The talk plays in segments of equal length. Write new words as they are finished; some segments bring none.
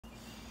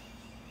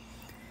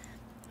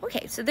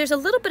Okay, so there's a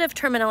little bit of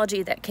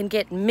terminology that can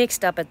get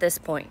mixed up at this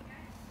point.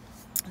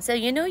 So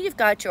you know you've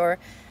got your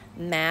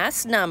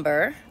mass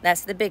number,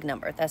 that's the big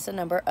number, that's the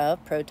number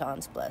of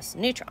protons plus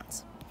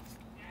neutrons.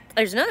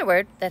 There's another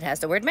word that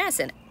has the word mass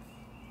in it.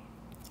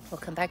 We'll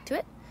come back to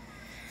it.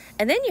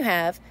 And then you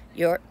have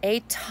your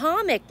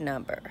atomic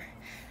number.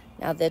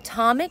 Now the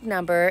atomic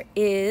number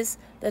is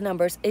the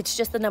numbers, it's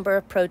just the number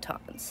of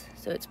protons.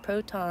 So it's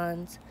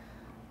protons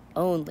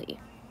only.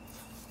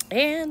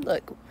 And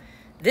look,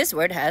 this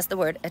word has the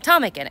word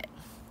atomic in it.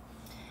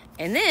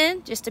 And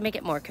then, just to make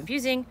it more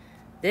confusing,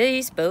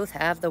 these both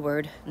have the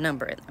word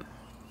number in them.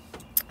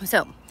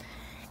 So,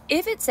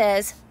 if it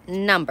says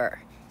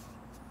number,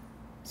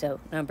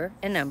 so number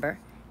and number,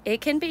 it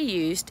can be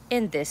used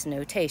in this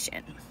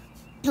notation.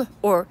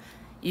 Or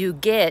you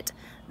get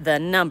the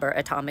number,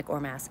 atomic or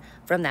mass,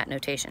 from that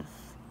notation.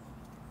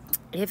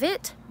 If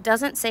it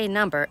doesn't say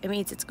number, it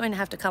means it's going to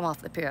have to come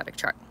off the periodic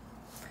chart.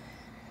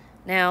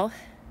 Now,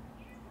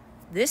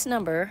 this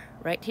number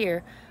right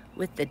here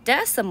with the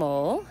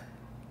decimal,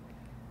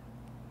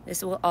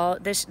 it's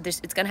going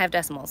to have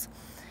decimals.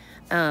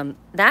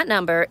 That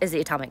number is the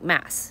atomic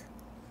mass.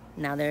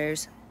 Now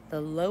there's the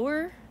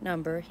lower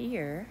number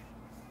here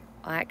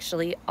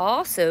actually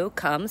also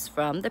comes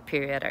from the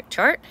periodic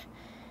chart,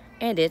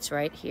 and it's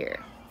right here.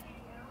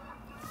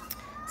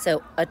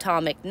 So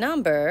atomic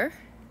number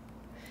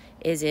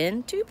is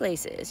in two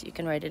places. You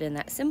can write it in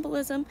that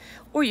symbolism,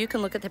 or you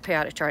can look at the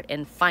periodic chart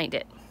and find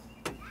it.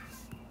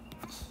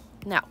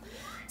 Now,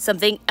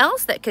 something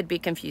else that could be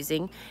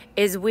confusing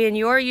is when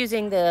you're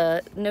using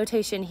the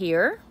notation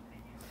here,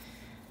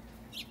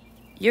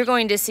 you're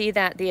going to see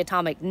that the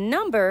atomic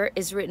number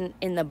is written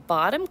in the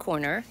bottom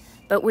corner,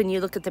 but when you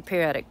look at the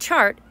periodic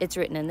chart, it's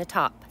written in the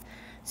top.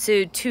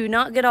 So to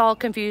not get all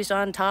confused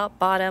on top,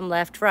 bottom,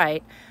 left,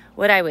 right,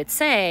 what I would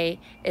say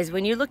is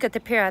when you look at the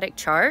periodic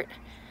chart,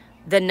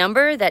 the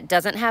number that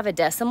doesn't have a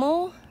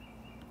decimal,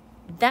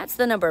 that's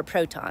the number of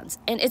protons.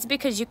 And it's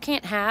because you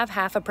can't have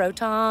half a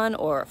proton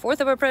or a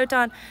fourth of a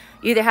proton.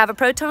 You either have a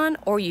proton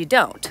or you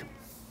don't.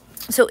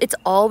 So it's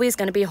always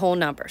going to be whole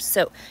numbers.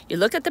 So you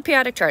look at the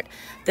periodic chart.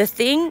 The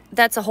thing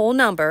that's a whole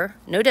number,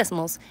 no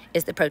decimals,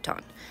 is the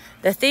proton.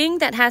 The thing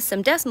that has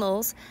some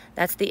decimals,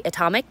 that's the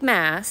atomic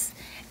mass.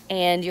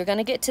 And you're going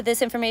to get to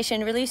this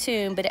information really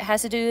soon, but it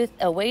has to do with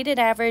a weighted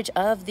average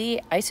of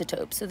the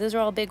isotopes. So those are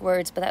all big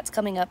words, but that's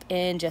coming up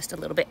in just a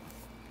little bit.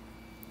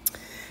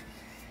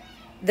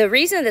 The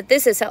reason that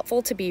this is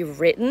helpful to be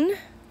written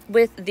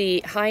with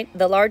the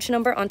large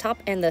number on top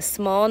and the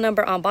small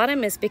number on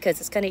bottom is because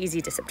it's kind of easy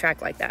to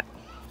subtract like that.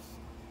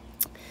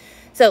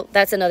 So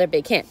that's another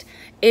big hint.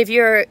 If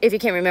you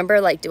can't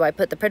remember, like, do I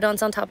put the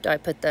protons on top? Do I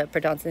put the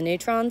protons and the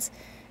neutrons?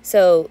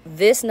 So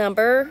this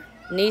number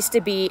needs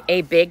to be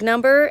a big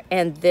number,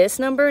 and this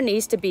number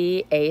needs to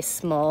be a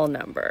small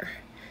number.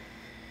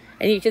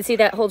 And you can see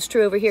that holds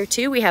true over here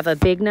too. We have a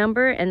big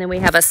number and then we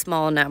have a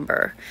small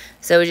number.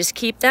 So just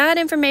keep that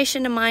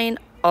information in mind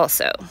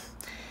also.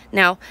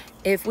 Now,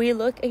 if we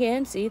look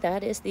again, see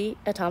that is the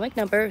atomic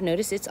number.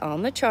 Notice it's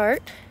on the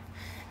chart.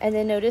 And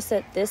then notice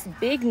that this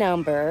big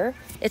number,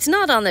 it's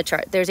not on the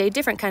chart. There's a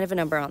different kind of a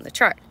number on the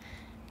chart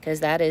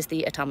because that is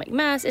the atomic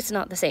mass. It's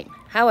not the same.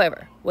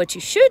 However, what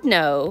you should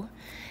know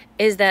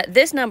is that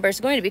this number is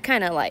going to be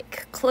kind of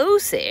like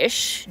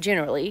close-ish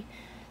generally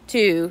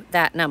to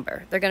that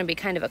number. They're going to be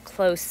kind of a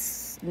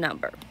close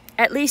number,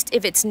 at least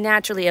if it's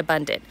naturally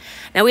abundant.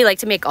 Now, we like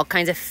to make all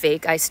kinds of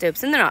fake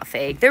isotopes, and they're not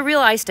fake. They're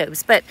real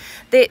isotopes, but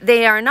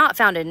they are not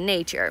found in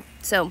nature.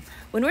 So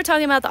when we're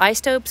talking about the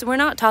isotopes, we're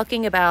not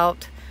talking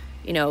about,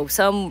 you know,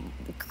 some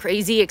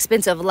crazy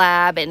expensive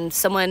lab and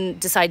someone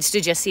decides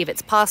to just see if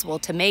it's possible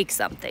to make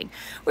something.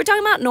 We're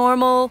talking about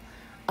normal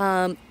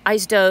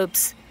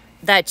isotopes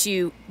that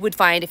you would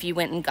find if you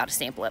went and got a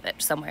sample of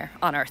it somewhere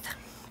on Earth.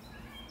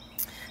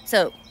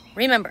 So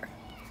remember,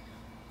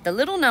 the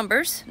little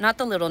numbers, not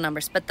the little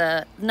numbers, but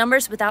the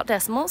numbers without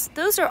decimals,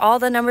 those are all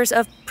the numbers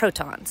of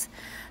protons.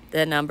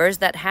 The numbers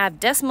that have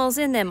decimals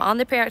in them on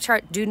the periodic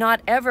chart do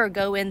not ever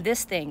go in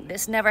this thing.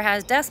 This never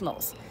has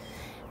decimals.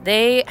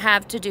 They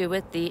have to do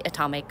with the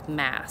atomic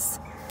mass.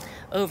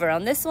 Over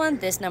on this one,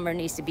 this number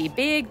needs to be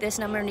big, this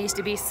number needs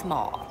to be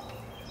small.